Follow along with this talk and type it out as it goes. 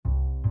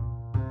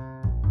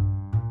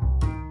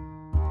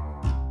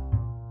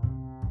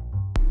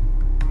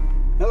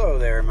Hello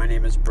there, my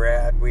name is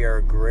Brad. We are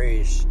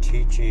Grace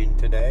teaching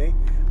today.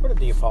 What did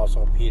the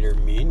Apostle Peter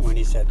mean when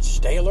he said,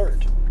 stay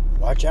alert,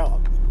 watch out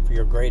for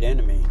your great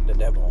enemy, the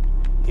devil.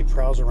 He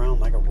prowls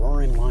around like a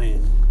roaring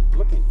lion,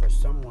 looking for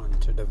someone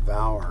to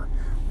devour.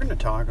 We're going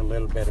to talk a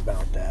little bit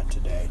about that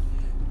today.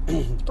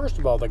 First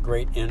of all, the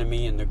great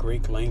enemy in the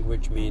Greek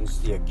language means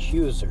the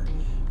accuser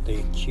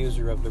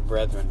of the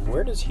brethren.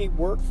 Where does he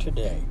work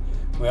today?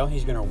 Well,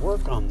 he's going to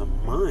work on the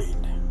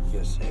mind,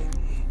 you see.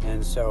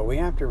 And so we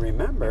have to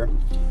remember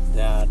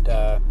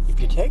that if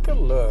you take a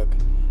look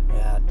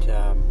at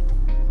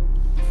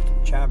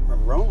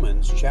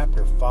Romans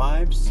chapter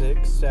 5,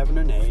 6, 7,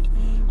 and 8,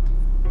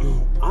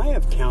 I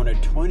have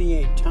counted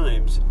 28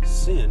 times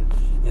sin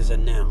is a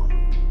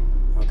noun.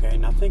 Okay,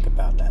 now think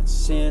about that.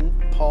 Sin,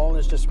 Paul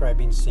is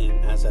describing sin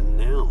as a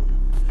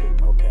noun.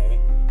 Okay,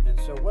 and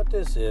so what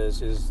this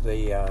is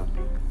the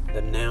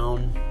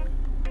noun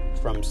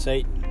from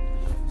Satan.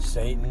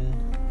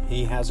 Satan,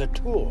 he has a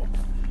tool,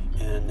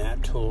 and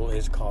that tool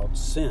is called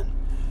sin.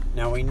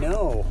 Now we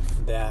know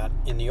that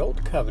in the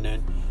Old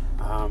Covenant,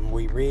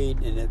 we read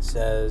and it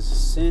says,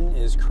 sin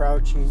is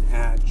crouching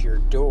at your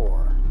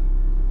door.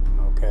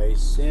 Okay,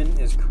 sin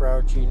is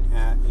crouching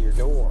at your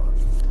door.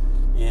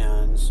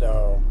 And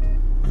so,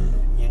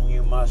 and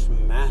you must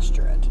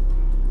master it.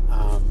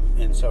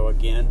 And so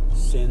again,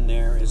 sin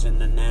there is in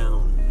the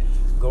noun.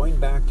 Going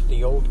back to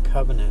the Old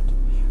Covenant,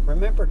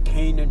 remember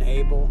Cain and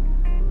Abel?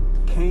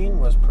 Cain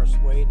was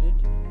persuaded,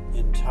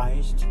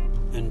 enticed,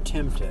 and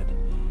tempted,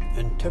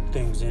 and took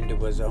things into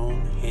his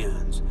own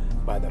hands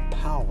by the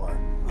power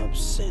of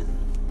sin.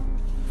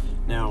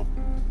 Now,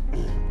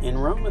 in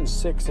Romans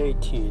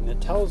 6:18,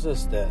 it tells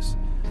us this.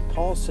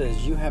 Paul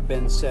says, you have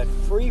been set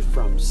free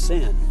from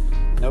sin.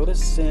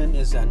 Notice sin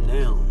is a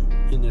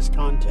noun in this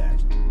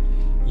context.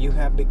 You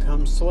have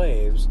become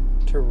slaves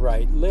to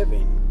right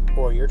living,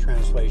 or your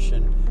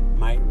translation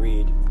might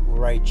read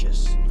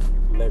righteous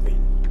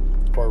living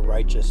or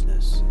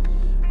righteousness.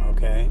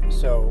 Okay,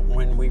 so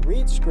when we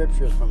read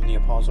scriptures from the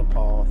Apostle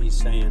Paul, he's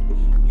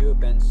saying, you have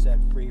been set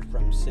free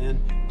from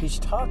sin. He's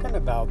talking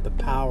about the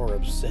power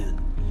of sin.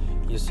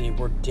 You see,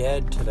 we're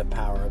dead to the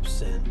power of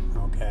sin,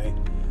 okay?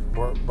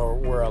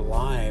 We're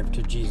alive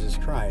to Jesus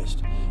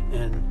Christ.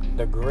 And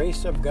the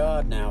grace of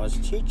God now is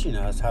teaching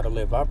us how to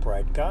live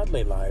upright,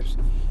 godly lives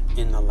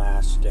in the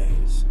last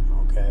days,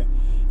 okay?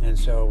 And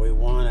so we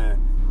want to,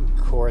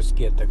 of course,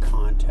 get the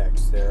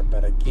context there.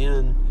 But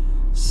again,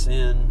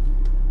 sin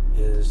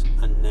is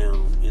a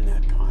noun in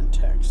that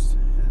context.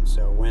 And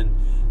so when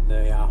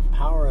the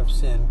power of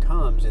sin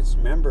comes, it's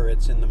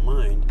in the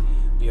mind.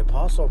 The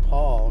Apostle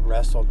Paul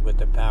wrestled with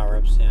the power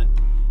of sin.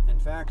 In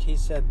fact, he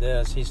said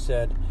this. He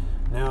said,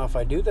 now if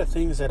I do the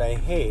things that I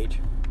hate,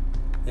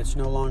 it's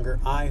no longer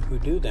I who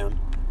do them,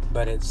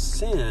 but it's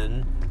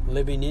sin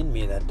living in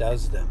me that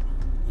does them,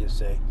 you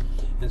see.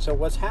 And so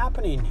what's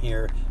happening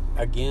here,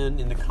 again,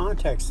 in the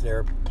context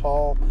there,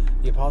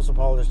 the Apostle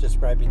Paul is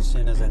describing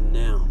sin as a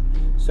noun.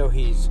 So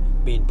he's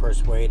being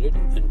persuaded,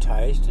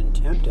 enticed, and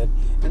tempted,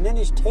 and then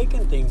he's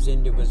taken things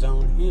into his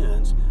own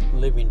hands,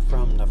 living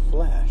from the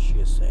flesh,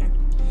 you see.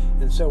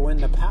 And so when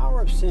the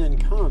power of sin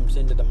comes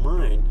into the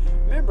mind,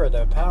 remember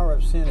the power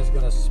of sin is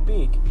going to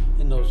speak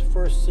in those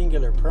first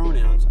singular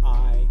pronouns,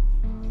 I,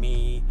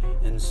 me,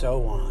 and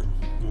so on,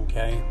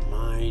 okay,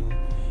 mine.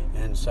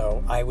 And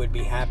so I would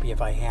be happy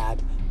if I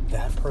had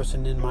that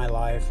person in my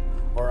life,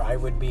 or I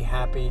would be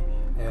happy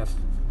if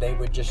they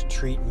would just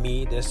treat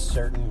me this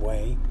certain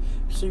way.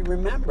 See,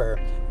 remember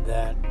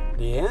that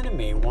the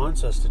enemy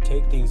wants us to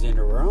take things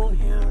into our own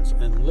hands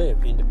and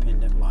live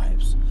independent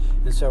lives.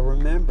 And so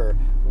remember,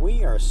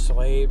 we are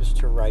slaves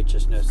to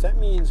righteousness. That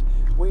means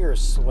we are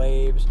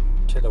slaves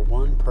to the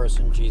one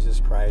person,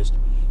 Jesus Christ.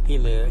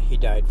 He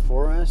died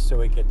for us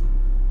so he could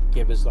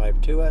give his life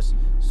to us,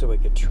 so he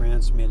could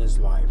transmit his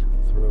life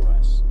through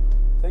us.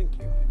 Thank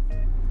you.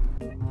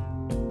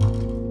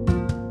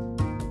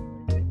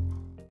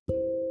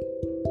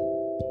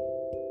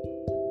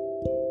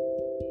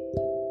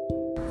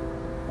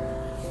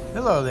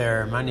 Hello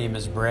there, my name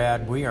is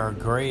Brad. We are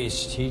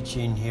Grace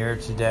teaching here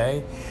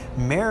today.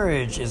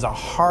 Marriage is a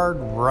hard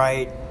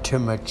right to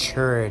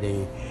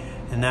maturity,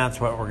 and that's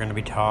what we're going to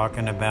be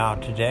talking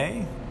about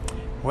today.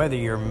 Whether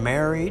you're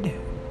married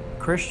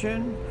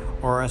Christian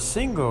or a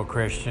single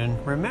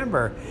Christian,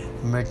 remember,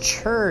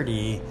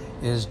 maturity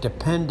is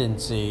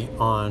dependency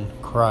on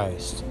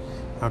Christ.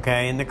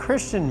 Okay, in the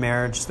Christian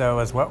marriage, though,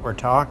 is what we're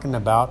talking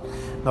about.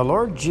 The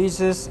Lord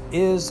Jesus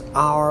is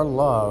our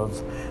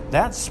love.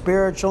 That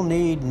spiritual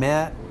need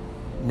met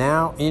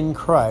now in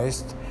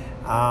Christ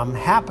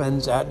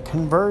happens at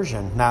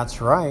conversion. That's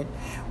right.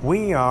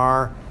 We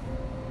are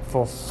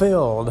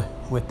fulfilled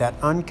with that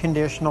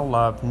unconditional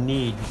love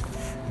need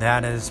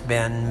that has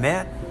been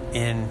met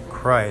in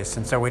Christ.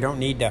 And so we don't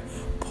need to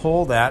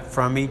pull that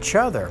from each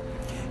other.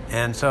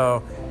 And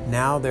so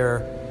now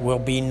there will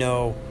be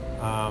no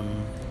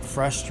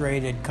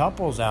frustrated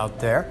couples out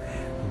there,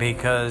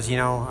 because, you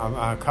know,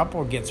 a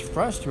couple gets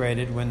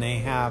frustrated when they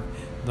have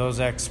those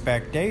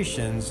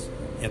expectations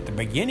at the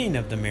beginning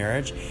of the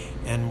marriage,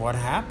 and what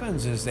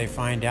happens is they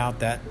find out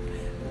that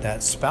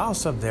that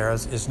spouse of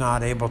theirs is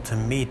not able to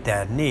meet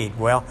that need.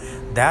 Well,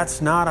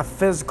 that's not a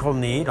physical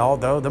need,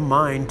 although the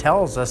mind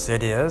tells us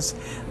it is.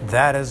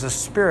 That is a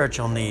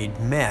spiritual need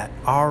met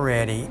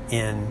already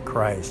in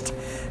Christ.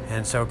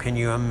 And so can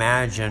you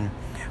imagine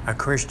a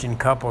Christian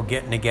couple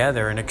getting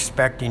together and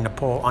expecting to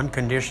pull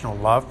unconditional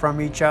love from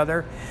each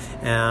other?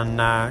 And,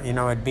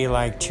 it'd be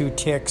like 2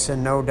 ticks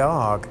and no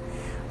dog.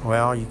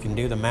 Well, you can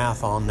do the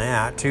math on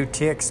that. 2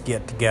 ticks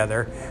get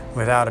together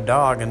without a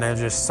dog and they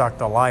just suck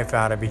the life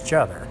out of each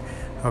other.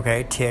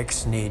 Okay,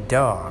 ticks need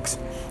dogs.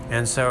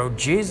 And so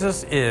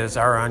Jesus is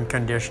our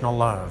unconditional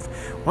love.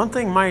 One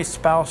thing my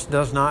spouse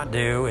does not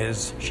do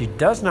is she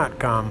does not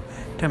come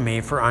to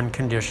me for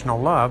unconditional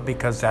love,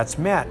 because that's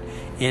met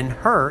in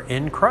her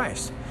in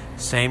Christ.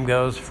 Same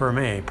goes for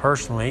me.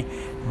 Personally,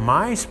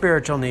 my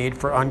spiritual need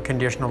for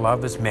unconditional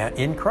love is met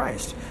in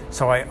Christ.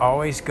 So I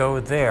always go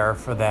there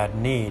for that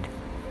need.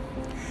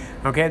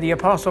 Okay, the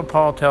Apostle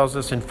Paul tells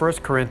us in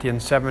 1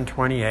 Corinthians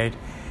 7:28,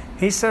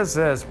 he says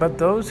this, "But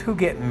those who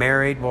get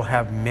married will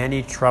have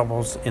many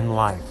troubles in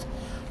life."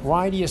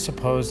 Why do you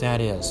suppose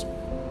that is?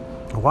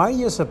 Why do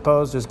you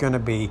suppose there's going to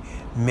be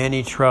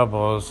many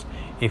troubles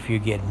if you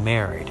get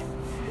married?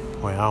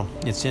 Well,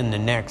 it's in the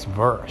next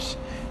verse,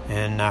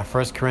 in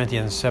 1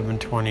 Corinthians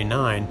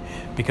 7:29,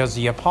 because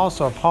the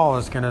Apostle Paul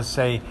is going to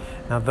say,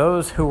 now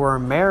those who are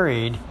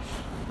married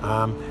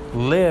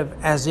live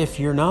as if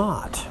you're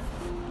not.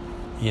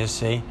 You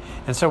see?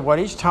 And so what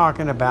he's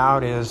talking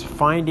about is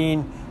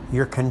finding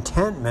your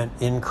contentment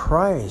in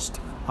Christ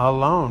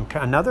alone.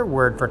 Another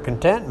word for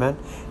contentment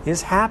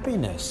is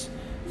happiness.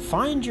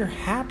 Find your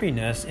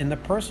happiness in the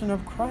person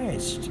of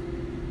Christ.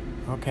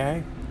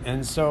 Okay?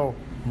 And so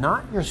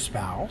not your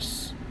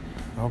spouse.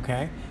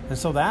 Okay? And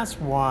so that's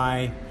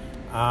why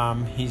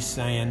he's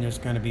saying there's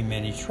going to be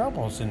many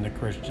troubles in the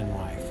Christian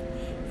life,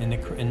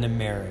 in the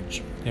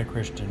marriage, the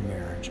Christian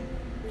marriage.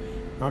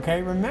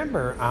 Okay,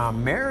 remember,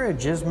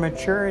 marriage is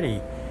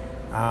maturity.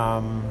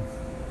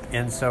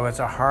 And so it's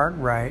a hard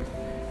right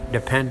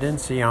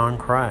dependency on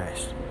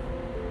Christ.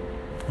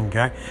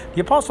 Okay,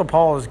 the Apostle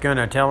Paul is going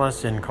to tell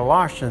us in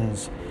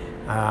Colossians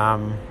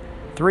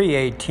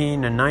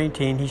 3:18 and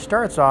 19. He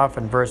starts off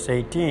in verse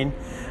 18.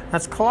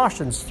 That's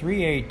Colossians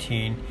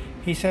 3:18.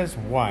 He says,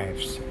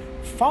 "Wives,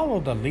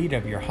 follow the lead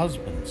of your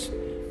husbands.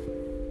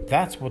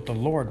 That's what the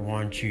Lord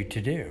wants you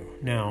to do."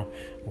 Now,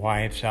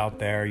 wives out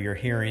there, you're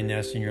hearing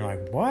this and you're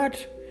like,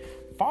 what?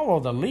 Follow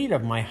the lead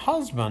of my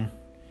husband?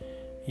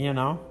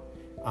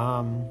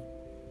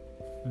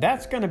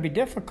 That's going to be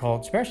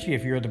difficult, especially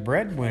if you're the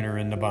breadwinner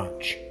in the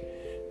bunch.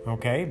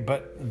 Okay,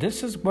 but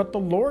this is what the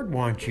Lord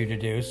wants you to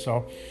do.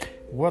 So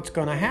what's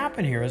going to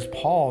happen here is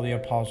Paul, the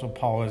Apostle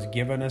Paul, has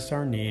given us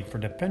our need for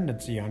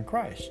dependency on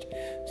Christ.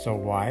 So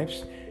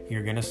wives,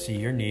 you're going to see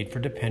your need for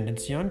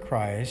dependency on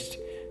Christ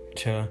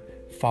to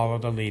follow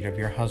the lead of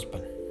your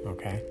husband.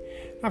 Okay,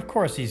 of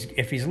course,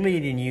 if he's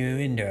leading you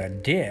into a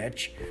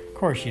ditch, of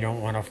course you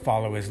don't want to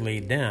follow his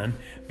lead then.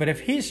 But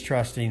if he's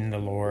trusting the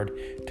Lord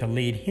to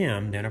lead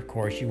him, then of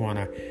course you want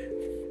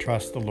to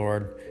trust the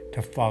Lord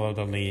to follow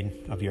the lead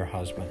of your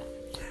husband.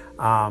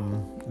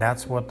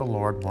 That's what the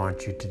Lord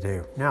wants you to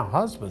do. Now,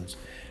 husbands,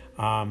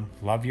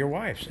 love your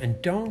wives and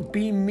don't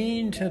be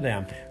mean to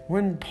them.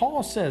 When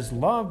Paul says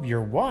love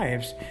your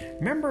wives,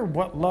 remember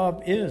what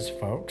love is,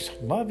 folks.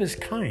 Love is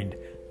kind.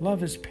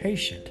 Love is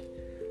patient.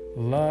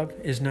 Love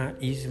is not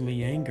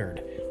easily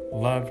angered.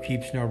 Love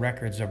keeps no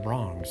records of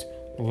wrongs.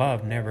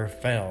 Love never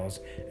fails,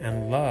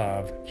 and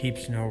love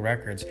keeps no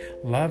records.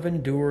 Love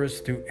endures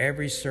through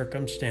every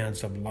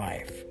circumstance of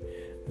life.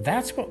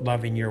 That's what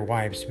loving your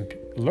wives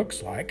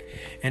looks like.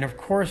 And of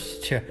course,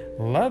 to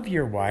love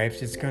your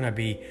wives, it's going to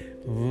be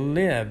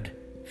lived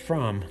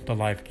from the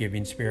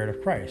life-giving Spirit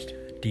of Christ.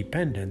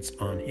 Dependence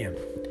on Him,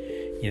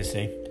 you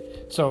see.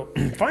 So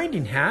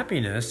finding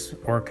happiness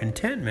or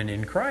contentment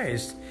in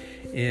Christ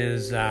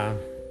is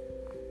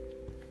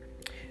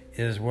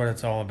what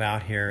it's all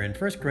about here. In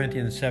 1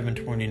 Corinthians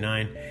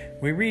 7:29,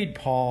 we read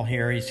Paul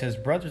here. He says,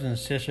 "Brothers and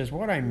sisters,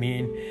 what I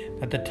mean,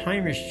 that the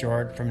time is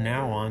short. From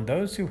now on,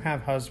 those who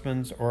have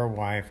husbands or a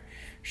wife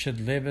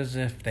should live as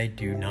if they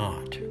do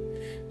not."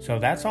 So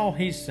that's all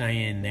he's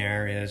saying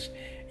there is,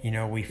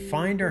 we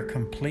find our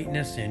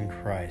completeness in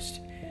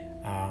Christ.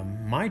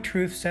 My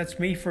truth sets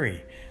me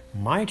free.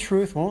 My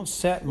truth won't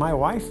set my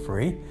wife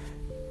free.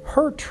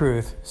 Her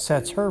truth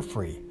sets her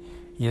free.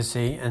 You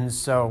see, and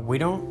so we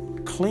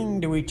don't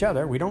cling to each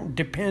other. We don't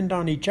depend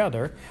on each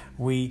other.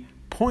 We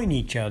point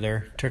each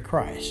other to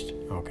Christ,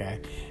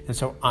 okay? And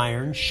so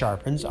iron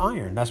sharpens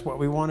iron. That's what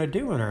we want to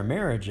do in our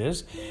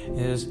marriages,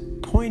 is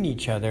point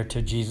each other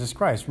to Jesus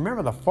Christ.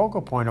 Remember, the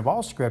focal point of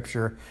all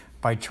Scripture,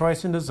 by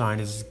choice and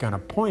design, is going to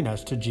point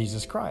us to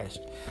Jesus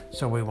Christ.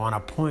 So we want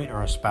to point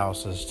our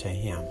spouses to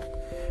Him.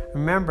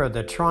 Remember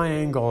the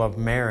triangle of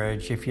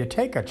marriage. If you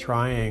take a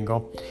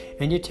triangle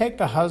and you take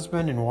the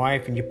husband and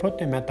wife and you put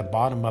them at the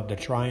bottom of the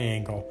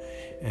triangle,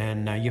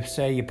 and you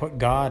say you put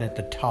God at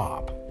the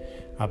top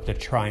of the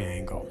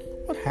triangle,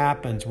 what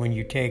happens when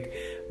you take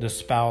the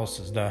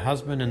spouses, the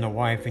husband and the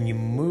wife, and you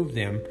move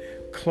them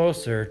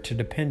closer to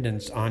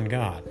dependence on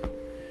God?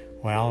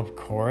 Well, of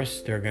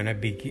course, they're going to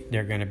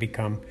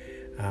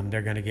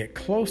get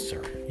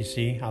closer. You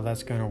see how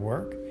that's going to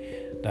work?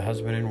 The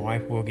husband and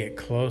wife will get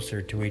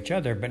closer to each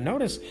other. But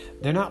notice,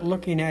 they're not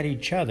looking at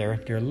each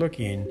other. They're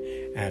looking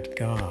at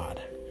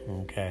God.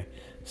 Okay,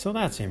 so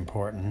that's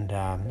important,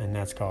 and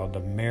that's called the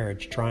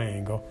marriage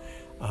triangle.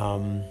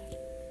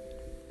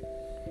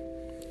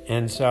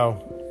 And so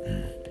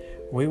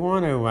we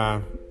want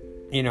to,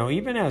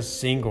 even as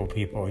single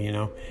people,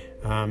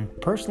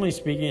 personally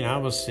speaking, I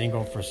was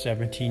single for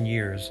 17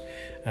 years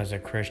as a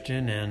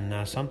Christian,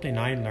 and something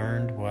I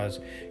learned was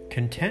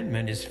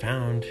contentment is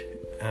found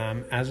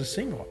as a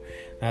single.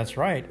 That's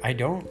right. I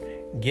don't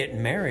get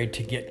married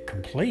to get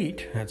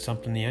complete. That's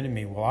something the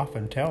enemy will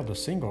often tell the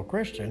single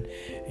Christian.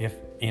 If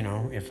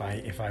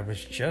I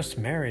was just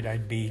married,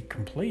 I'd be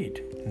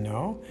complete.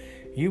 No,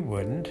 you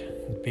wouldn't,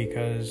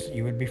 because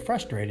you would be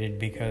frustrated,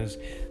 because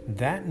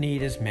that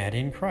need is met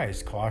in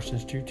Christ.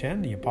 Colossians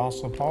 2:10, the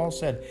Apostle Paul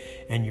said,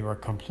 and you are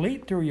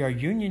complete through your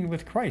union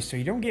with Christ. So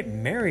you don't get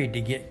married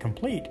to get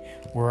complete.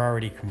 We're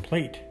already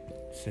complete,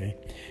 see?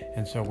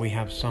 And so we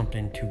have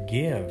something to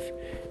give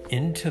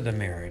into the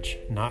marriage,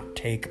 not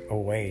take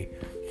away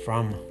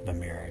from the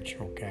marriage,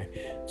 okay?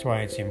 That's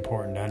why it's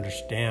important to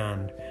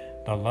understand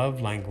the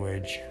love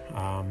language. We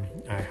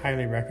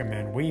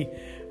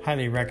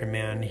highly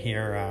recommend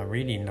here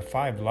reading The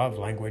 5 Love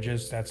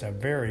Languages. That's a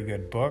very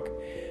good book.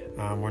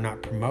 We're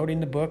not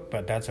promoting the book,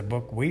 but that's a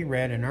book we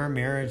read in our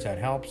marriage that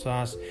helps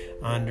us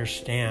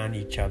understand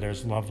each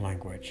other's love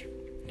language.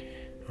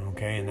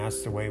 Okay, and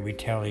that's the way we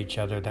tell each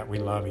other that we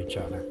love each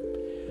other.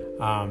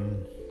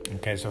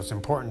 Okay, so it's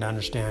important to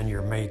understand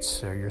your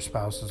mate's or your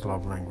spouse's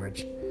love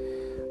language.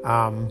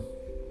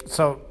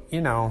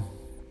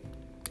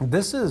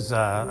 This is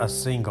a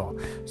single.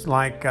 It's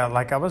like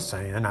I was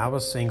saying, I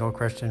was single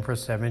Christian for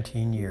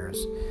 17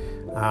 years.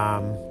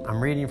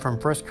 I'm reading from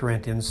 1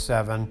 Corinthians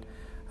 7,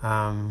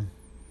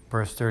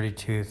 verse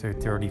 32 through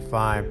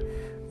 35,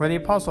 where the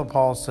Apostle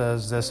Paul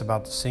says this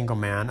about the single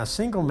man. A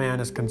single man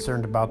is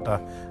concerned about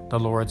the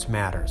Lord's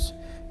matters.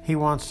 He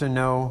wants to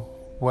know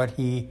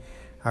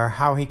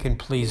how he can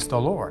please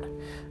the Lord.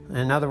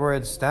 In other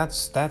words,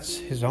 that's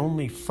his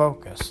only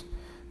focus.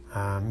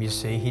 You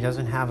see, he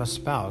doesn't have a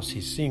spouse.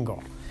 He's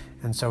single.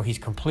 And so he's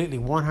completely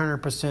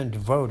 100%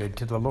 devoted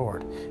to the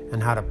Lord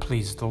and how to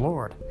please the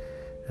Lord.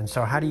 And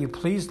so how do you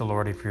please the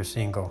Lord if you're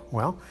single?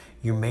 Well,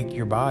 you make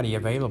your body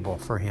available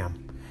for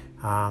him.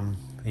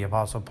 The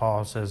Apostle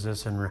Paul says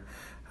this in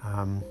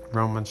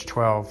Romans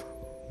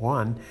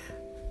 12:1.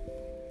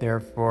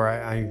 Therefore,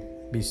 I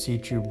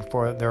beseech you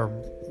before their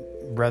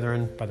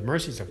brethren, by the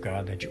mercies of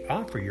God, that you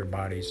offer your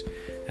bodies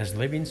as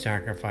living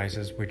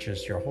sacrifices, which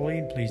is your holy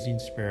and pleasing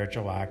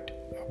spiritual act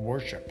of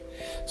worship.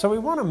 So we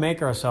want to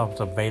make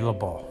ourselves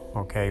available,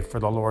 okay, for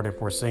the Lord if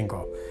we're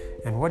single.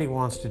 And what he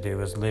wants to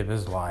do is live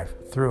his life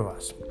through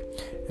us.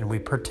 And we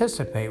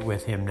participate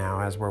with him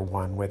now as we're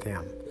one with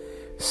him.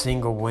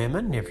 Single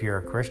women, if you're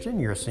a Christian,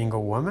 you're a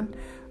single woman,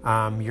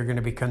 you're going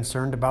to be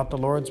concerned about the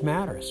Lord's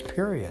matters,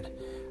 period.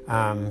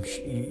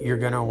 You're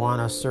going to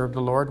want to serve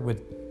the Lord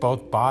with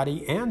both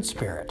body and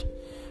spirit.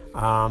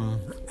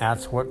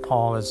 That's what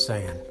Paul is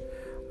saying.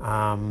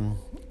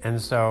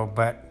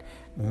 But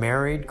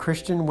married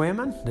Christian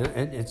women,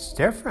 it's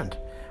different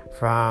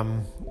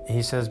from,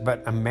 he says,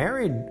 but a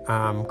married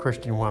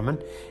Christian woman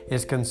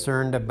is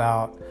concerned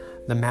about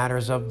the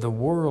matters of the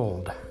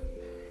world.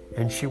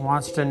 And she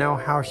wants to know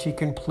how she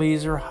can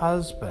please her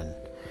husband.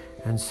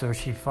 And so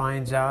she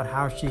finds out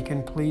how she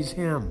can please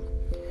him.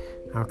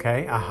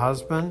 Okay, a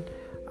husband,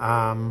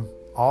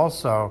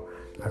 also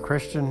a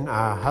Christian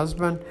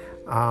husband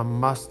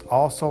must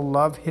also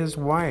love his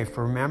wife.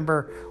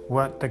 Remember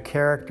what the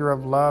character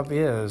of love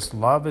is.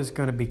 Love is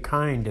going to be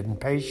kind and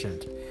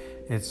patient.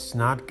 It's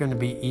not going to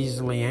be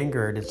easily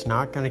angered. It's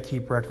not going to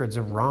keep records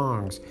of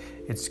wrongs.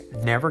 It's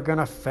never going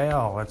to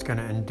fail. It's going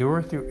to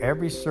endure through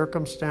every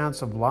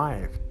circumstance of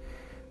life.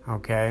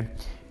 Okay?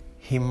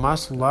 He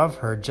must love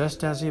her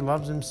just as he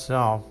loves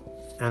himself,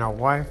 and a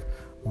wife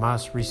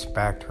must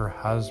respect her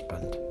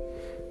husband.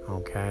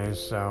 Okay,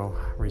 so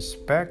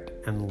respect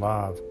and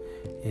love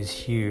is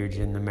huge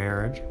in the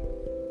marriage.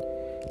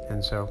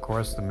 And so, of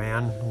course, the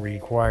man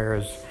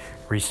requires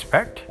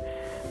respect,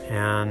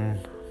 and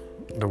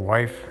the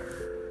wife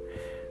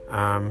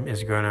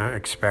is going to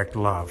expect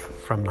love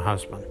from the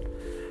husband.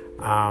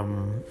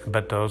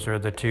 But those are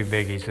the two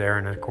biggies there,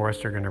 and of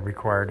course, they're going to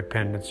require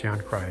dependency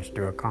on Christ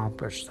to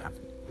accomplish them.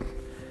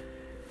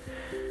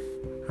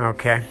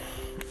 Okay,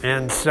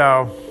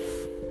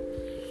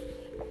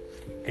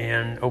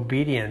 and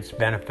obedience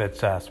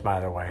benefits us, by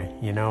the way.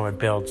 It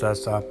builds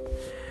us up.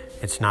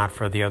 It's not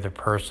for the other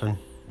person.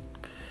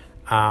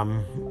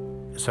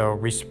 So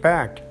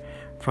respect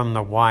from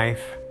the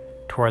wife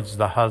towards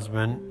the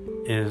husband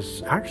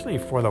is actually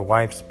for the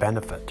wife's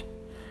benefit.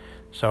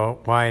 So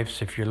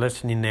wives, if you're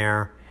listening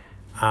there,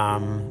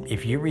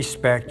 if you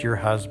respect your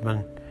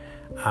husband,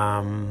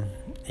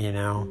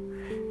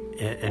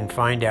 and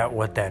find out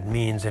what that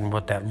means and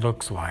what that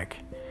looks like.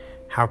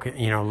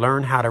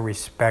 Learn how to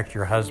respect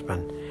your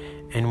husband.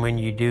 And when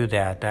you do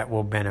that, that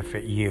will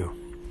benefit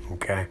you.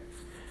 Okay.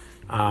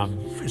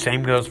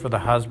 Same goes for the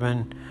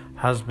husband.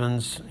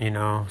 Husbands,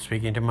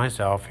 speaking to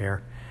myself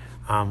here,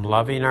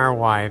 loving our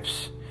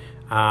wives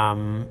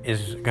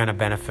is going to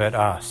benefit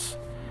us.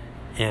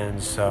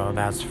 And so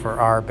that's for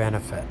our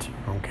benefit.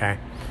 Okay.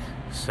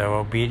 So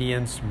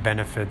obedience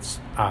benefits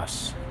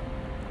us.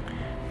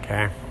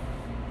 Okay.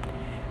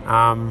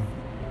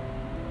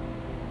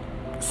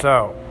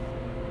 So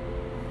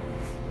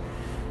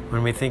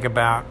when we think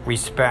about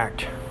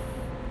respect,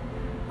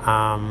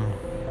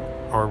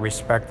 or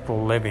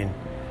respectful living,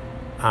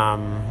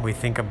 we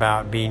think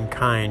about being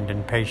kind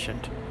and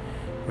patient.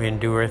 We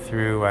endure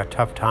through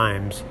tough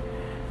times.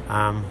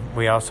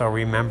 We also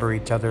remember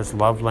each other's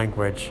love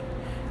language.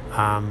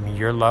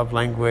 Your love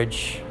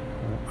language,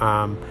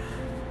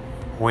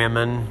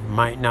 women,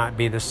 might not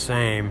be the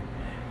same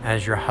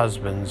as your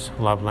husband's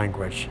love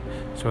language.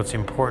 So it's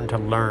important to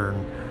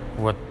learn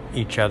what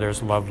each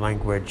other's love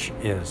language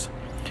is.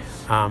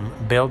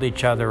 Build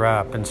each other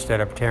up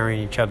instead of tearing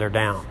each other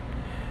down.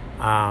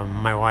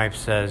 My wife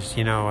says,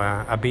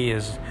 a bee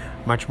is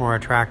much more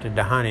attracted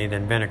to honey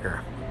than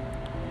vinegar.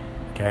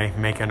 Okay,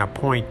 making a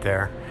point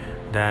there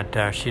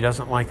that she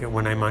doesn't like it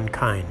when I'm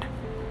unkind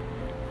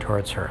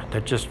towards her.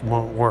 That just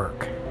won't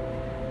work.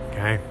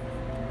 Okay.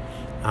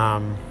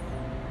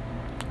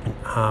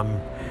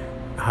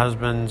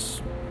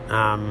 Husbands,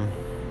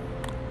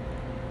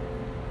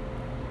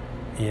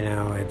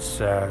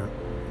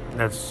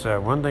 that's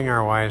one thing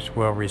our wives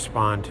will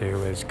respond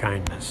to is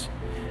kindness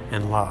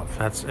and love.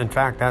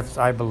 That's,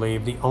 I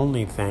believe, the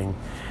only thing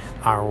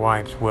our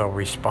wives will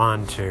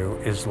respond to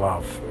is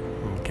love.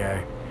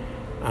 Okay.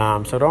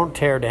 So don't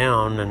tear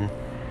down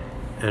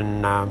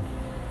and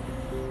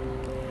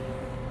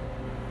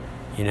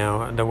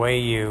the way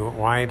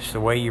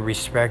you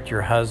respect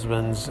your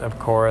husbands, of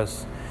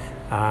course,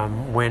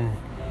 when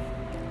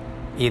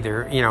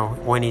either,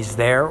 when he's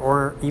there,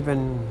 or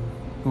even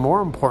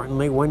more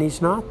importantly, when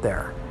he's not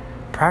there.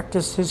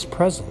 Practice his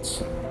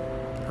presence.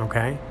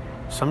 Okay?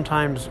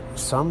 Sometimes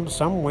some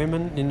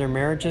women in their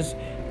marriages,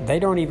 they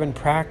don't even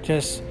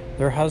practice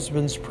their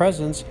husband's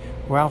presence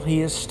while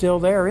he is still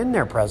there in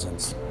their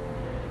presence.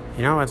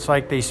 It's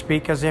like they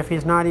speak as if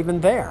he's not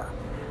even there.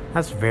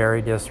 That's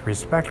very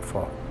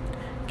disrespectful.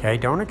 Okay?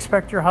 Don't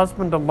expect your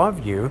husband to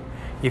love you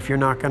if you're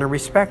not going to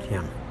respect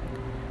him.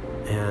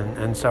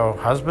 And so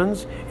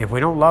husbands, if we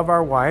don't love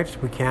our wives,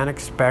 we can't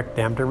expect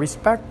them to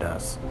respect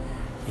us.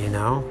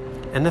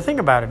 And the thing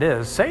about it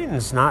is,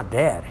 Satan's not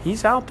dead.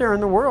 He's out there in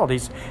the world.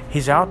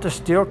 He's out to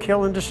steal,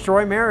 kill, and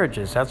destroy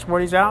marriages. That's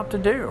what he's out to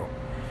do.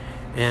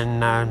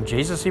 And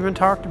Jesus even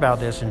talked about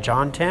this in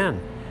John 10.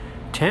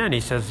 He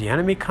says, the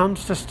enemy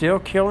comes to steal,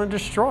 kill, and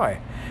destroy.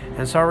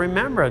 And so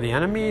remember, the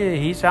enemy,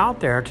 he's out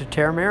there to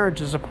tear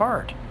marriages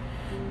apart.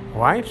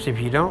 Wives, if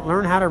you don't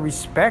learn how to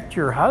respect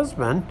your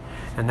husband,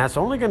 and that's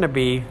only going to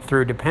be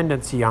through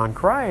dependency on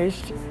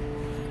Christ,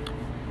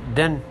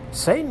 then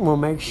Satan will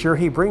make sure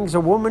he brings a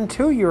woman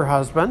to your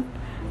husband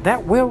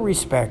that will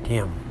respect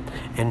him.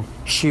 And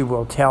she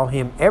will tell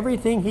him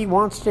everything he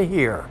wants to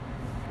hear.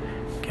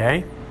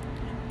 Okay?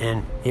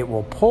 And it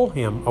will pull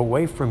him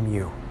away from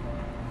you.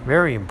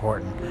 Very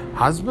important.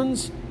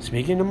 Husbands,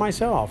 speaking to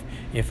myself,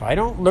 if I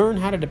don't learn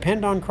how to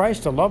depend on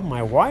Christ to love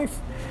my wife,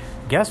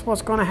 guess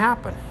what's going to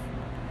happen?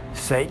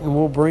 Satan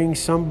will bring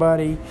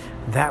somebody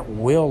that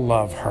will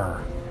love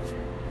her.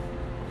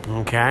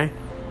 Okay?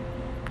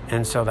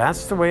 And so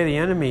that's the way the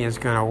enemy is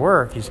going to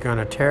work. He's going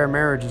to tear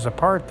marriages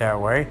apart that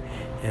way.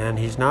 And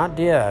he's not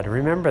dead.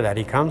 Remember that.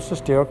 He comes to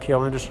steal,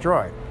 kill, and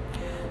destroy.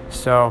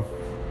 So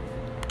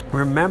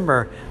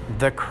remember,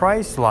 the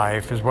Christ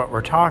life is what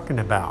we're talking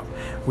about.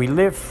 We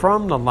live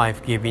from the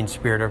life-giving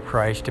Spirit of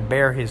Christ to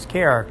bear his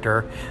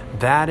character.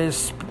 That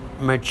is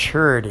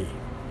maturity.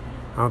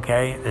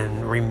 Okay?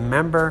 And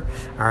remember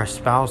our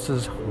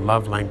spouse's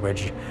love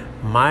language.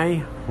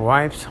 My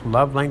wife's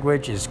love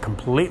language is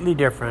completely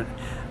different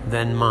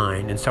than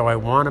mine. And so I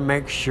want to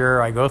make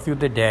sure I go through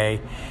the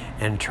day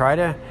and try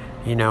to,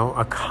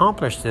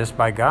 accomplish this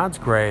by God's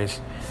grace,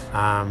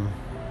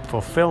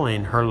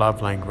 fulfilling her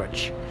love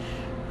language.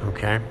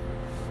 Okay?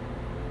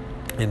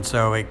 And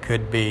so it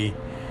could be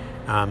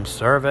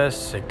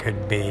service. It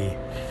could be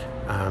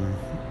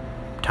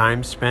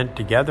time spent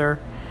together.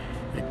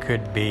 It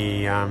could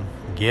be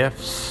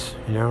gifts.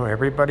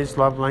 Everybody's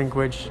love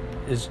language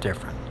is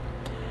different.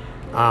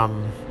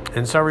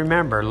 And so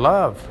remember,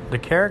 love, the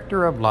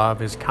character of love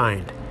is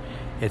kind.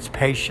 It's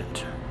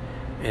patient.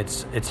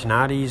 It's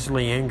not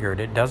easily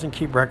angered. It doesn't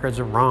keep records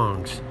of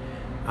wrongs.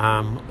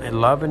 And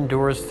love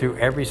endures through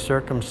every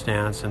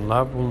circumstance, and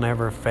love will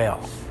never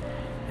fail.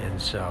 And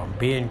so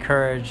be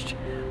encouraged.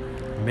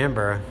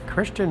 Remember,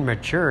 Christian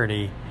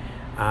maturity,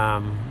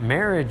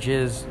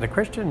 the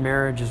Christian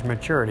marriage is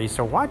maturity.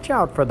 So watch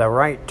out for the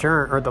right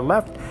turn, or the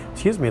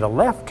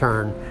left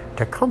turn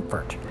to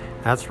comfort.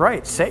 That's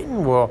right.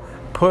 Satan will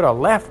put a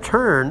left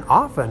turn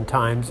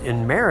oftentimes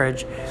in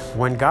marriage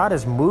when God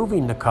is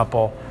moving the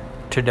couple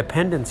to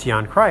dependency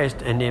on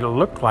Christ, and it'll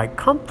look like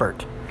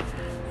comfort,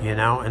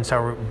 and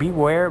so be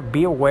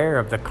aware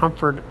of the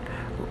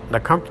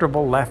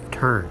comfortable left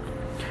turn.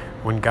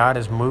 when God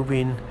is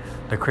moving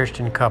the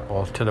Christian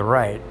couple to the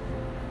right,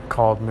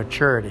 called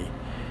maturity.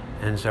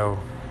 And so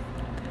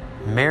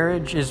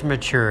marriage is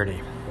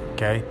maturity,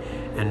 okay?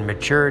 And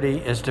maturity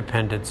is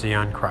dependency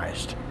on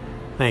Christ.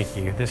 Thank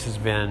you. This has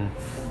been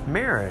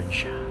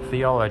Marriage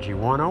Theology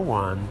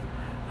 101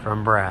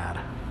 from Brad.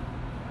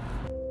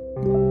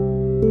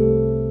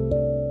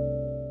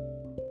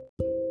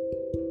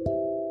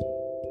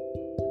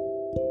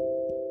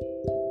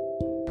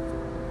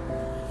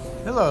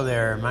 Hello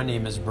there, my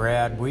name is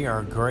Brad. We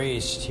are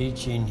Grace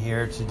teaching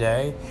here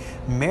today.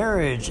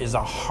 Marriage is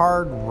a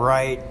hard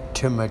right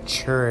to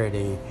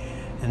maturity,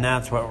 and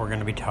that's what we're going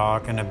to be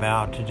talking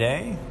about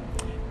today.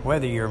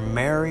 Whether you're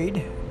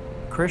married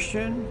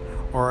Christian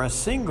or a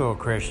single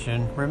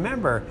Christian,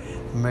 remember,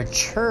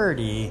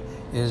 maturity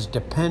is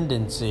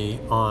dependency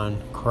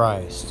on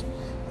Christ.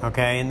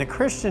 Okay, in the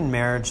Christian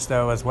marriage,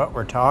 though, is what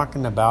we're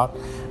talking about.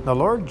 The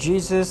Lord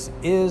Jesus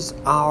is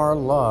our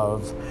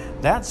love.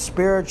 That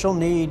spiritual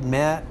need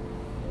met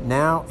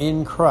now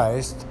in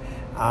Christ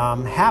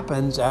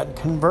happens at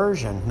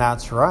conversion.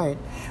 That's right.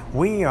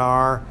 We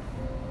are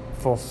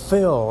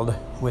fulfilled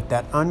with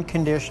that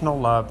unconditional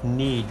love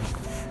need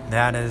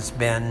that has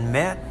been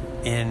met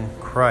in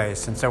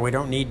Christ. And so we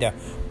don't need to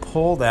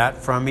pull that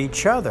from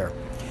each other.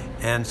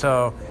 And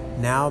so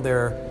now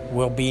there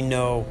will be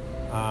no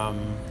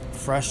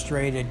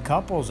frustrated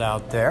couples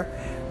out there,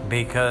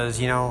 because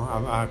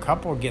a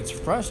couple gets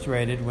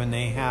frustrated when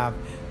they have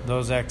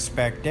those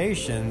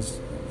expectations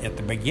at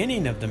the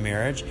beginning of the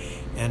marriage,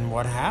 and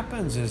what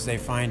happens is they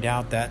find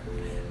out that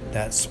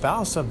that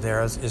spouse of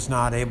theirs is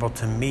not able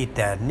to meet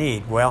that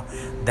need. Well,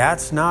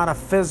 that's not a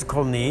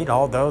physical need,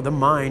 although the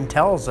mind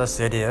tells us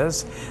it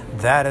is.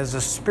 That is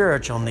a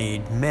spiritual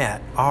need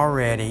met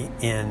already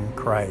in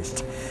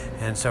Christ.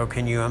 And so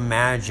can you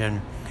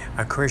imagine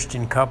a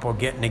Christian couple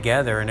getting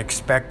together and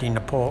expecting to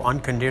pull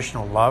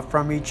unconditional love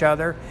from each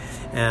other?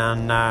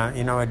 And,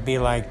 it'd be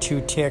like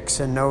 2 ticks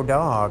and no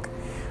dog.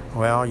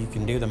 Well, you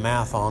can do the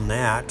math on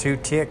that. 2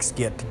 ticks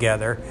get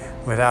together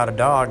without a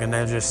dog and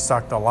they just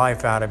suck the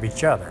life out of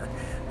each other.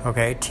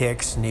 Okay,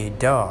 ticks need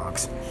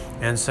dogs.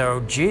 And so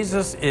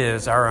Jesus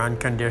is our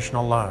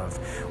unconditional love.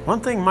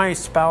 One thing my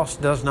spouse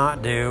does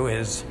not do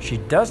is she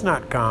does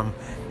not come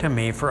to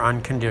me for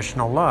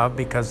unconditional love,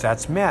 because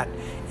that's met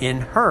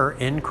in her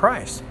in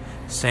Christ.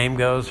 Same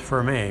goes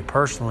for me.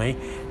 Personally,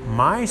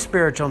 my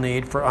spiritual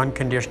need for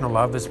unconditional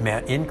love is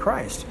met in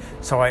Christ.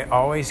 So I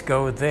always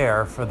go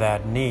there for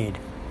that need.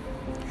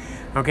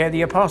 Okay,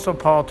 the Apostle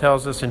Paul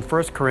tells us in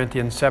 1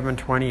 Corinthians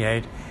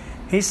 7:28,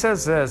 he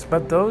says this,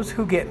 "But those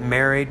who get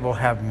married will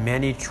have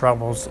many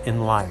troubles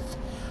in life."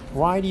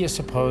 Why do you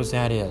suppose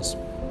that is?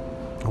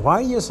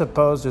 Why do you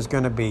suppose there's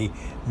going to be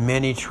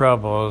many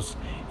troubles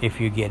if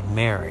you get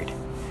married?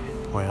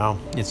 Well,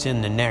 it's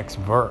in the next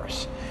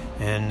verse.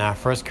 In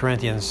 1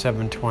 Corinthians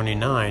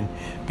 7:29,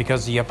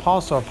 because the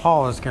Apostle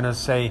Paul is going to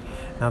say,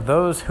 now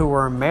those who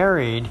are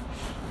married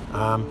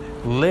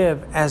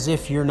live as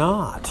if you're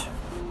not,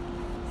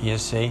 you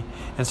see.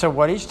 And so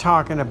what he's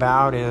talking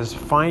about is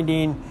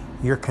finding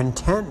your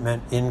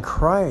contentment in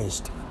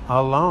Christ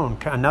alone.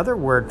 Another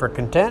word for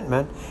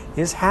contentment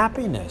is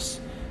happiness.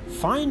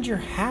 Find your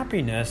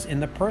happiness in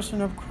the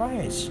person of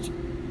Christ,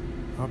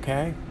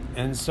 okay?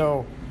 And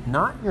so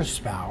not your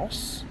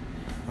spouse,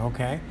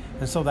 okay?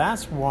 And so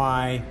that's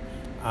why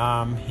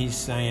he's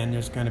saying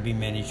there's going to be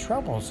many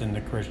troubles in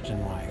the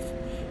Christian life,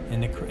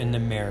 in the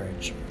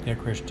marriage, the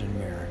Christian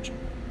marriage.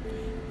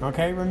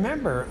 Okay,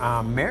 remember,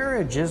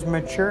 marriage is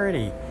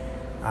maturity.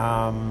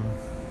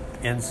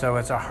 And so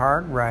it's a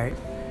hard right,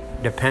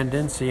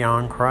 dependency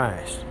on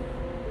Christ.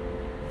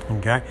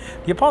 Okay,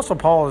 the Apostle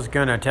Paul is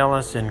going to tell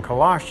us in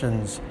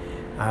Colossians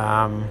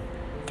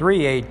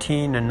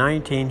 3:18 and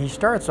 19. He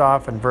starts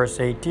off in verse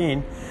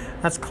 18.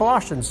 That's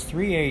Colossians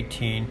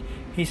 3:18.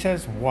 He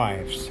says,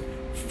 "Wives,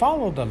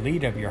 follow the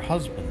lead of your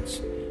husbands.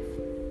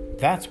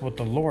 That's what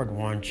the Lord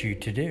wants you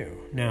to do."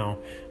 Now,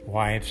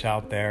 wives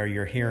out there,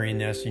 you're hearing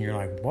this and you're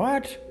like,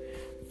 what?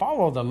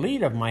 Follow the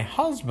lead of my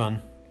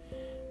husband?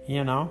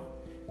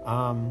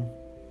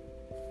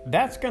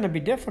 That's going to be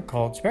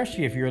difficult,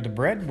 especially if you're the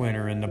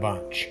breadwinner in the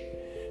bunch.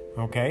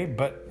 Okay,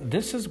 but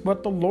this is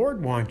what the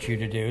Lord wants you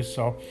to do.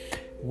 So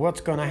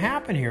what's going to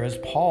happen here is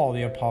Paul,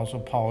 the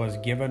Apostle Paul, has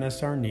given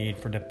us our need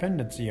for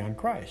dependency on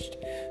Christ.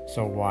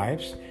 So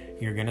wives,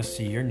 you're going to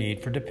see your need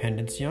for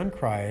dependency on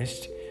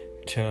Christ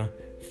to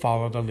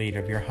follow the lead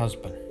of your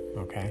husband.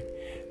 Okay,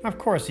 of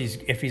course,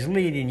 if he's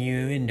leading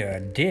you into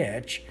a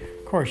ditch,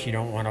 of course you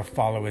don't want to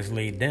follow his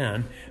lead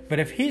then. But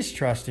if he's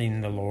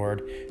trusting the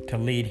Lord to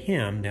lead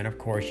him, then of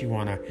course you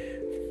want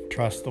to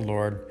trust the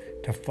Lord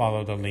to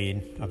follow the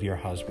lead of your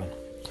husband.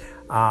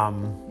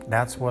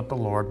 That's what the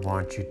Lord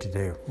wants you to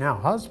do. Now,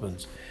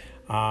 husbands,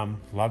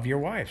 love your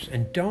wives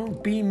and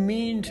don't be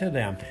mean to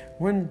them.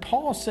 When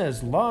Paul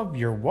says love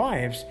your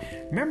wives,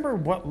 remember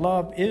what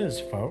love is,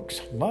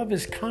 folks. Love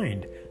is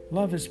kind.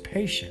 Love is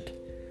patient.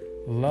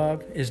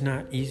 Love is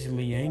not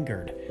easily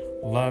angered.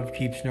 Love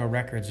keeps no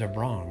records of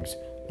wrongs.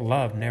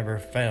 love never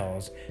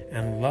fails,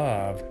 and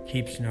love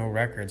keeps no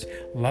records.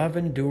 Love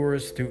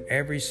endures through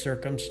every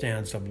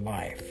circumstance of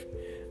life.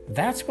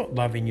 That's what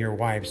loving your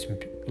wives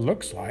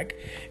looks like.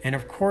 And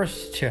of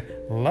course, to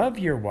love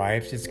your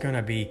wives, it's going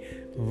to be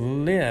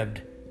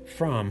lived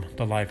from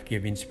the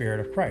life-giving Spirit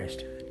of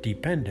Christ,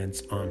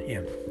 dependence on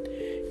Him,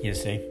 you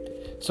see.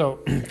 So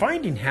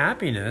finding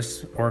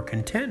happiness or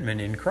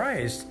contentment in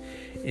Christ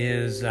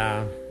is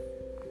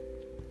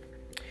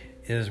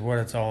what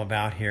it's all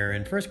about here.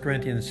 In 1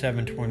 Corinthians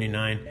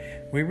 7:29,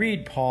 we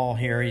read Paul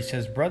here. He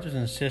says, "Brothers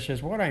and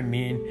sisters, what I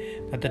mean,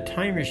 that the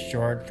time is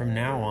short. From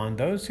now on,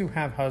 those who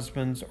have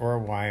husbands or a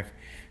wife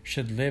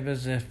should live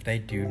as if they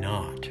do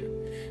not."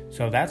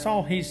 So that's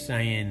all he's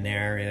saying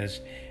there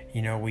is,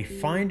 we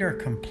find our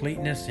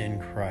completeness in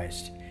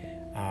Christ.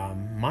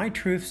 My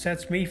truth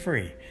sets me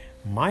free.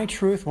 My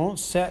truth won't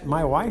set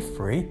my wife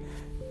free.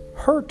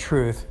 Her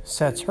truth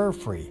sets her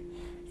free.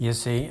 You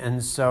see,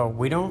 and so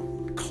we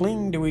don't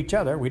cling to each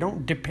other. We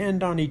don't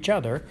depend on each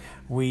other.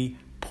 We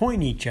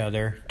point each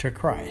other to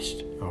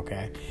Christ,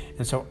 okay?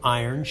 And so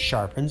iron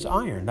sharpens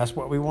iron. That's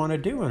what we want to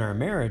do in our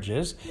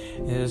marriages,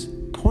 is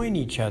point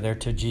each other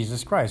to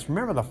Jesus Christ.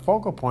 Remember, the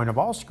focal point of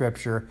all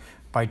Scripture,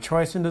 by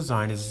choice and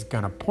design, is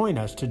going to point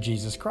us to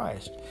Jesus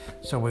Christ.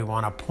 So we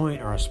want to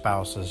point our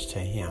spouses to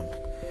Him.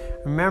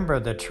 Remember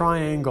the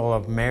triangle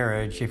of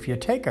marriage. If you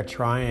take a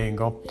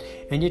triangle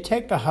and you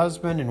take the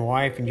husband and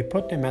wife and you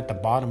put them at the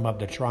bottom of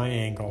the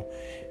triangle,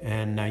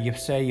 and you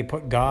say you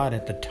put God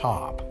at the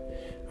top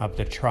of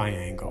the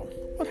triangle,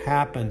 what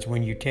happens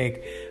when you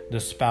take the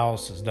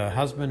spouses, the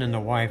husband and the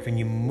wife, and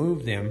you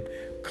move them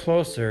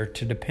closer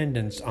to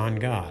dependence on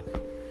God?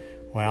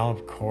 Well,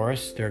 of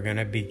course, they're going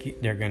to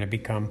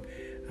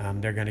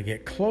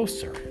get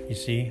closer. You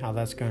see how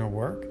that's going to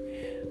work?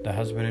 The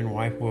husband and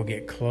wife will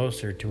get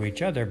closer to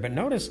each other. But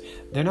notice,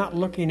 they're not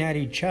looking at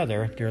each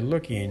other. They're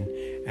looking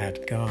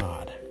at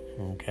God.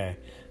 Okay,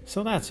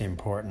 so that's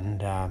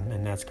important,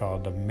 and that's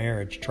called the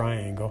marriage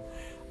triangle.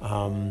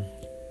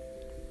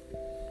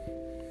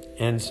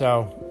 And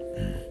so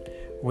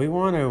we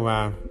want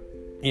to,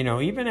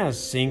 even as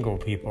single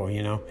people,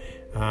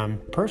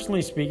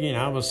 personally speaking,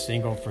 I was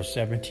single for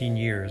 17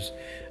 years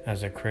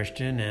as a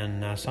Christian,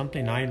 and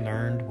something I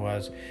learned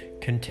was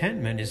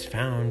contentment is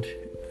found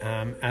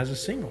as a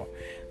single.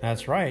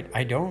 That's right.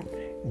 I don't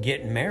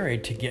get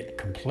married to get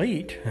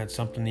complete. That's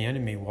something the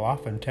enemy will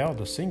often tell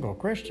the single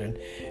Christian.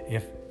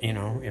 If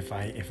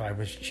I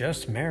was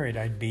just married,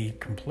 I'd be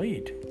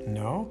complete.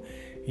 No,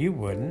 you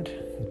wouldn't,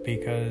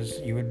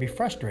 because you would be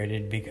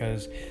frustrated,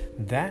 because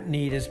that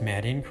need is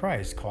met in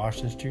Christ.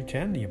 Colossians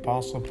 2:10, the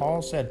Apostle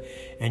Paul said,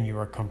 "And you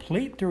are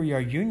complete through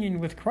your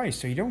union with Christ."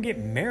 So you don't get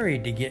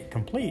married to get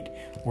complete.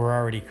 We're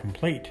already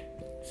complete.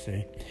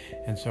 See?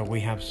 And so we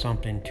have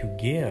something to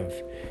give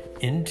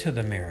into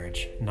the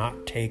marriage,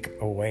 not take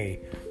away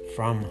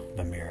from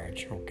the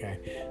marriage, okay?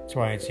 That's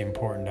why it's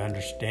important to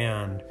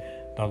understand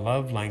the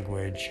love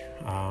language.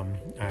 We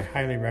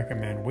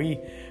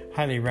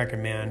highly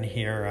recommend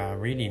here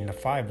reading The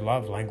 5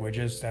 Love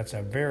Languages. That's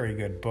a very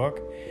good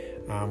book.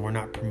 We're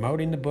not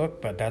promoting the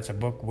book, but that's a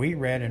book we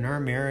read in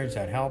our marriage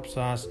that helps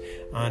us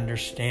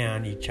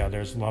understand each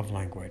other's love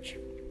language.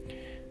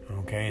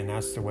 Okay, and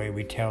that's the way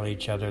we tell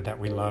each other that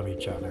we love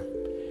each other.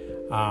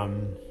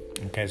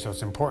 Okay, so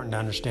it's important to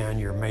understand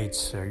your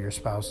mate's or your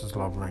spouse's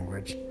love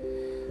language.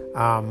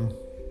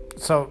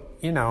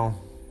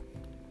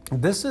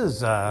 This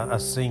is a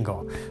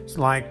single. It's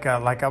like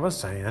I was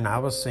saying, I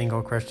was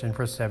single Christian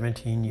for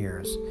 17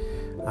 years.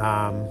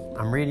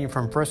 I'm reading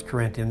from 1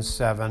 Corinthians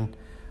 7,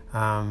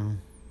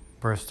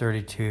 verse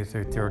 32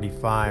 through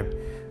 35.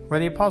 Where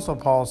the Apostle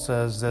Paul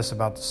says this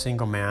about the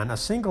single man. A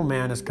single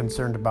man is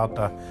concerned about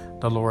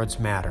the Lord's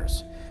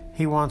matters.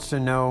 He wants to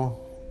know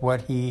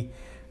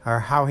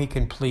how he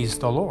can please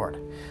the Lord.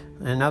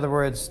 In other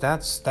words,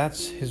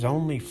 that's his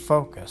only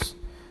focus.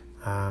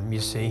 You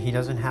see, he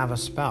doesn't have a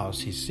spouse.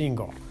 He's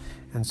single.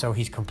 And so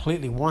he's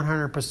completely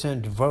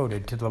 100%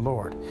 devoted to the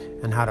Lord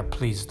and how to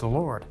please the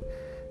Lord.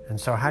 And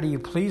so how do you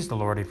please the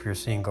Lord if you're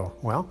single?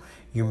 Well,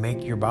 you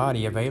make your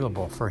body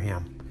available for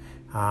Him.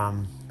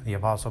 The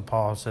Apostle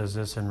Paul says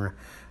this in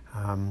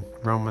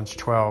Romans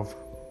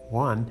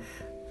 12:1.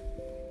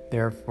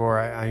 Therefore,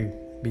 I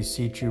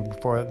beseech you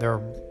before their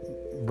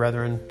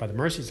brethren, by the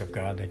mercies of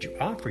God, that you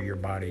offer your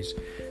bodies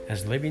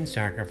as living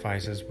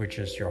sacrifices, which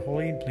is your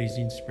holy and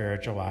pleasing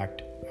spiritual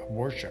act of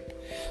worship.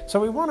 So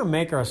we want to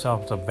make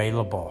ourselves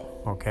available,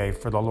 okay,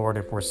 for the Lord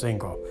if we're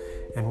single.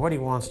 And what He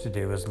wants to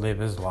do is live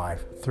His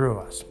life through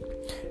us.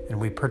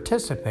 And we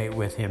participate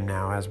with Him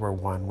now as we're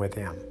one with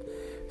Him.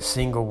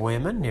 Single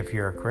women, if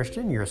you're a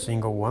Christian, you're a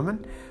single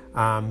woman,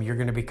 you're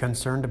going to be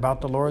concerned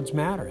about the Lord's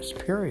matters,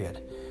 period.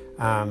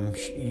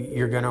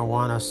 You're going to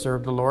want to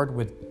serve the Lord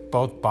with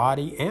both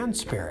body and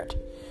spirit.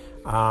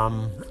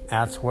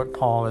 That's what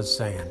Paul is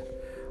saying.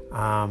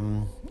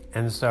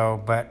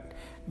 But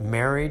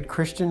married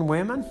Christian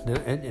women,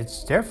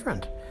 it's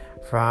different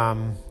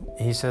from,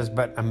 he says,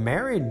 but a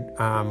married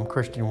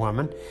Christian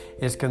woman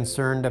is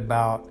concerned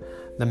about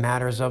the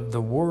matters of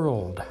the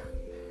world.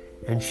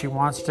 and she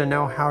wants to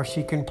know how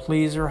she can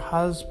please her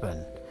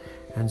husband.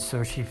 And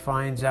so she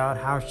finds out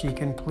how she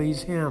can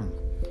please him.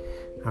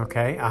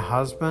 Okay, a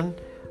husband,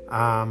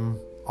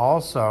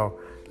 also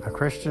a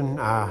Christian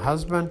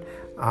husband,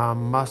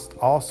 must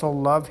also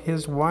love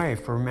his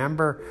wife.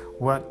 Remember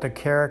what the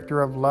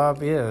character of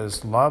love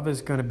is. Love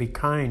is going to be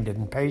kind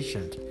and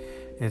patient.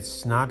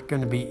 It's not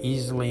going to be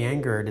easily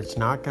angered. It's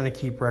not going to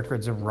keep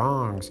records of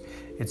wrongs.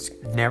 It's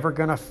never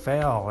going to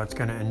fail. It's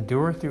going to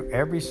endure through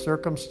every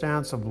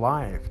circumstance of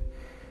life.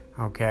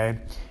 Okay?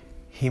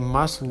 He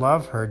must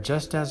love her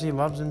just as he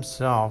loves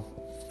himself,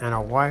 and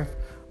a wife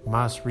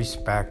must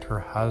respect her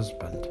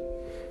husband.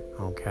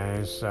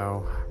 Okay,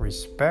 so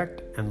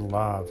respect and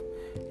love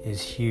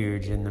is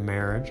huge in the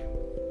marriage.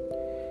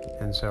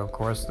 And so, of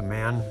course, the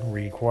man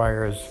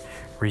requires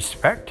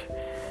respect,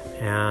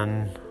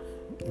 and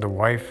the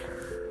wife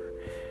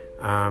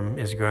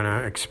is going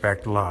to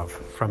expect love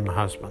from the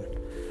husband.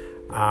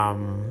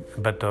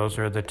 But those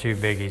are the two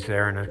biggies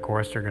there, and of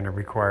course, they're going to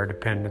require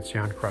dependency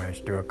on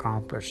Christ to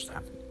accomplish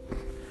them.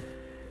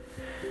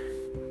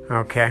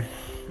 Okay,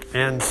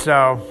 and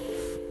so,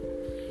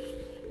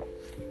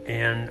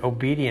 and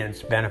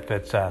obedience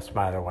benefits us,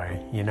 by the way.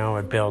 You know,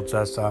 it builds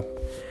us up.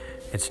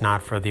 It's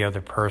not for the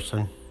other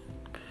person.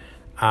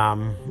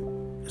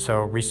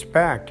 So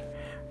respect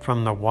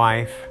from the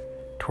wife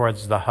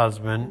towards the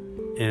husband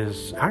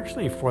is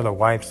actually for the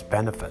wife's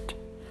benefit.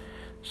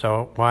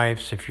 So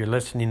wives, if you're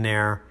listening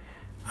there,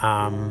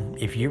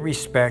 if you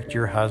respect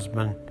your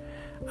husband,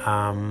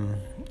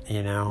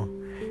 you know,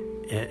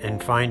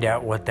 and find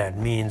out what that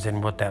means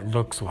and what that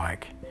looks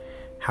like.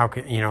 How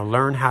can you know?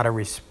 Learn how to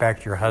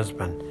respect your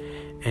husband,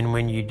 and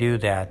when you do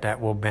that,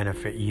 that will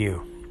benefit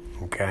you.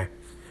 Okay.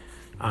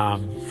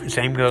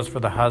 Same goes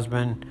for the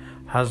husband.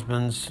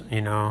 Husbands,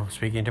 you know,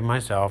 speaking to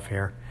myself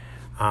here,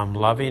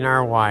 loving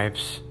our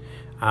wives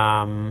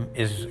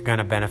is going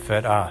to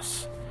benefit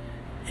us,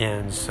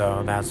 and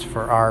so that's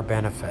for our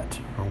benefit.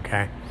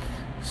 Okay.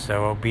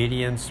 So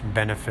obedience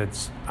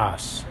benefits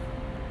us.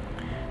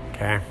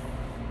 Okay.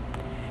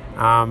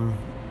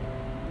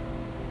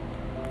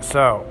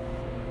 So,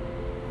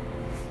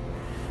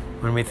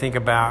 when we think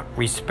about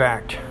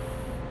respect,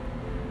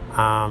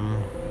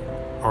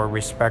 or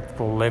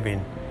respectful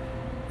living,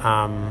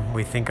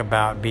 we think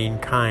about being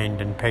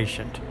kind and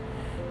patient.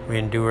 We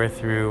endure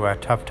through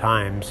tough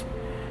times.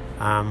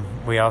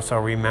 We also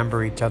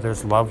remember each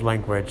other's love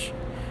language.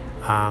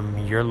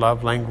 Your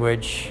love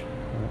language,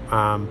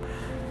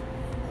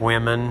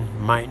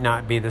 women, might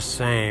not be the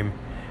same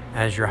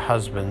as your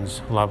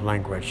husband's love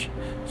language.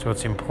 So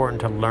it's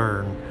important to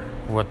learn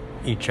what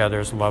each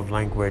other's love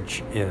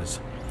language is.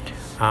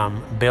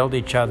 Build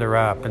each other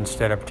up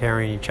instead of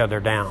tearing each other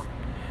down.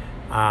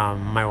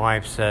 My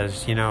wife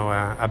says, you know,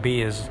 a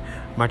bee is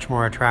much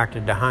more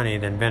attracted to honey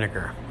than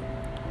vinegar.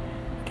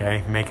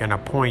 Okay, making a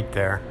point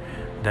there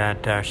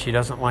that she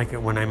doesn't like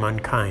it when I'm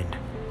unkind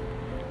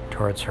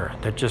towards her.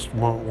 That just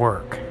won't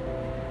work.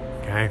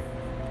 Okay.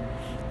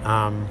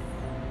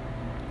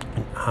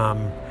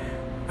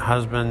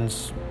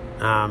 Husbands,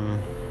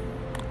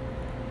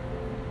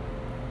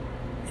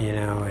 you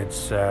know,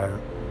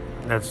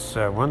 that's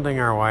one thing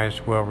our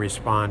wives will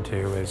respond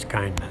to is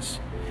kindness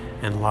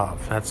and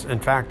love.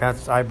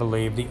 That's I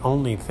believe the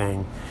only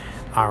thing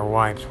our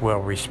wives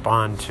will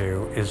respond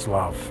to is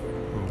love.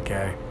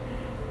 Okay,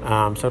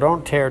 so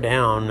don't tear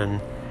down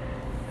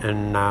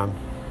and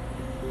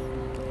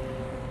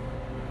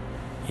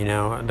you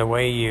know, the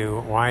way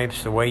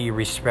you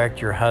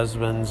respect your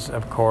husbands,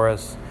 of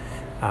course,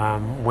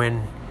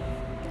 when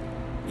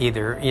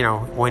either, you know,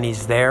 when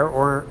he's there,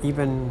 or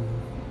even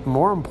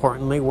more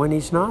importantly, when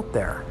he's not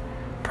there.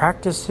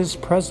 Practice his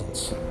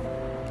presence.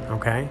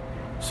 Okay?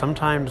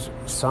 Sometimes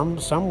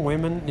some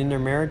women in their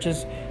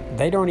marriages,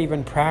 they don't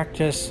even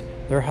practice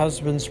their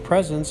husband's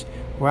presence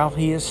while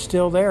he is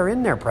still there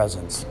in their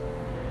presence.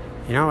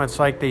 You know, it's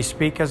like they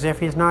speak as if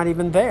he's not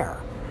even there.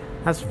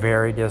 That's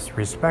very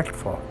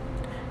disrespectful.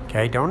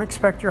 Okay? Don't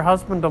expect your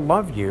husband to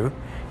love you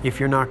if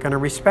you're not going to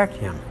respect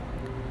him.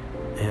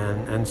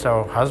 And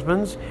so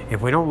husbands,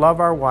 if we don't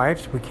love our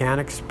wives, we can't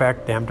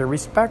expect them to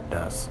respect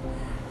us,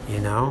 you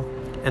know.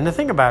 And the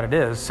thing about it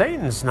is,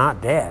 Satan's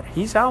not dead.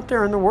 He's out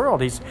there in the world.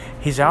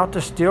 He's out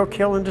to steal,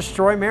 kill, and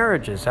destroy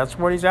marriages. That's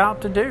what he's out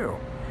to do.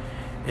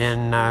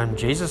 And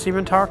Jesus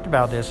even talked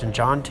about this in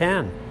John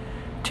 10.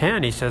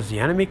 He says, the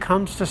enemy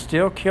comes to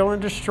steal, kill,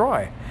 and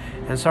destroy.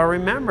 And so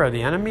remember,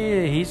 the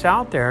enemy, he's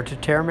out there to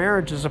tear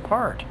marriages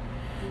apart.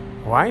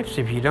 Wives,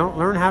 if you don't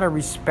learn how to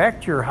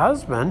respect your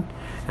husband,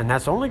 and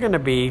that's only going to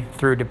be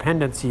through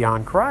dependency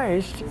on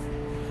Christ,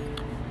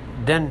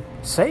 then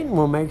Satan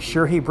will make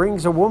sure he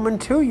brings a woman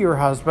to your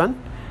husband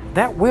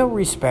that will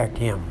respect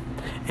him.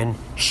 And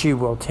she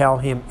will tell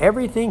him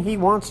everything he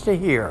wants to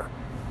hear.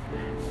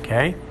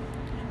 Okay?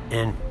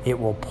 And it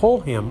will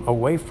pull him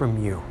away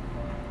from you.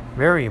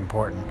 Very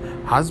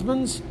important.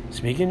 Husbands,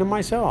 speaking to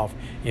myself,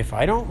 if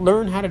I don't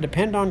learn how to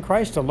depend on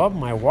Christ to love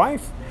my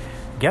wife,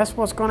 guess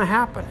what's going to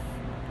happen?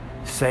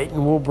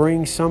 Satan will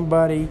bring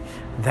somebody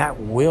that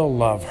will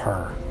love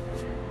her.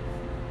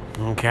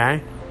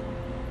 Okay?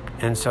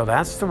 And so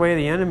that's the way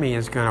the enemy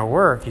is going to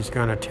work. He's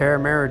going to tear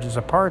marriages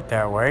apart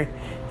that way.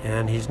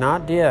 And he's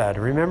not dead.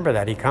 Remember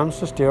that. He comes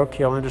to steal,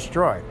 kill, and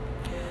destroy.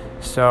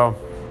 So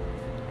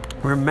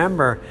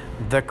remember,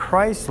 the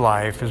Christ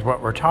life is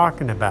what we're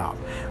talking about.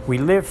 We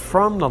live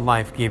from the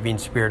life-giving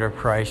Spirit of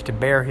Christ to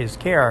bear His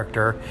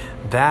character.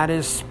 That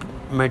is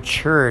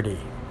maturity.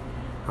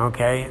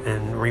 Okay?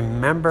 And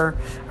remember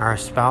our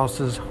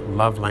spouse's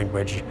love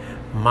language.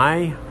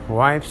 My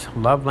wife's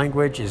love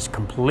language is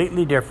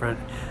completely different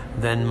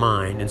than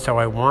mine. And so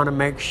I want to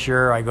make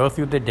sure I go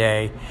through the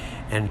day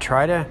and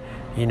try to,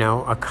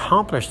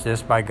 accomplish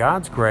this by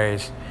God's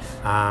grace,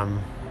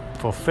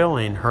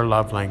 fulfilling her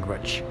love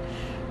language.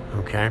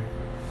 Okay?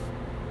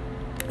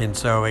 And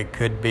so it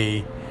could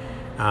be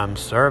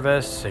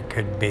service. It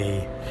could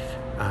be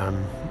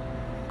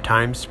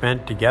time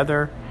spent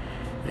together.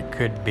 It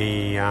could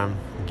be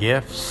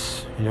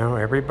gifts.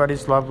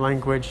 Everybody's love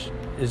language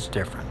is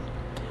different.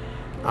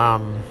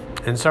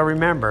 And so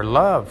remember,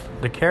 love,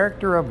 the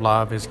character of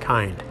love is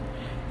kind.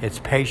 It's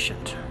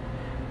patient.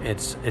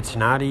 It's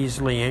not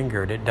easily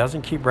angered. It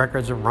doesn't keep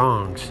records of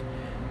wrongs.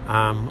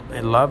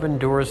 And love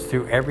endures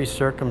through every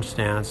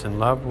circumstance, and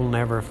love will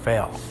never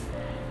fail.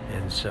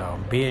 And so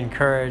be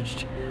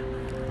encouraged.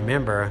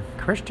 Remember,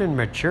 Christian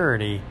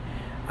maturity,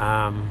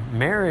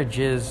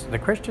 the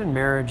Christian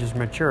marriage is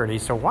maturity.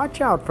 So watch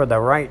out for the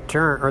right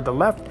turn, or the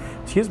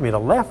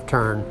left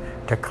turn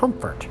to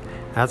comfort.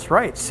 That's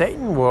right.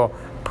 Satan will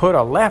put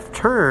a left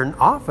turn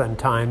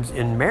oftentimes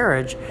in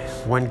marriage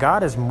when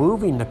God is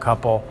moving the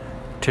couple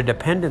to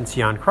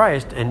dependency on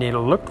Christ, and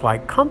it'll look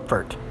like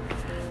comfort,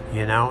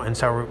 and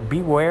so be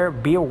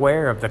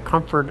aware of the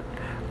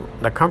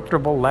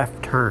comfortable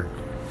left turn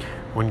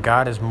when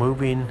God is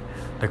moving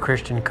the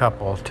Christian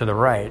couple to the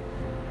right,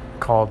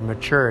 called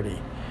maturity.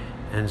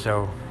 And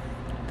so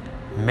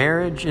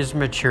marriage is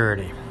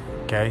maturity,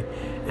 okay?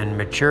 And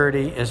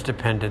maturity is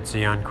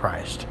dependency on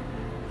Christ.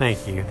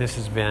 Thank you. This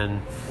has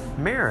been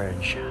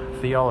Marriage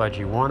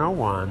Theology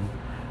 101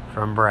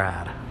 from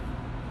Brad.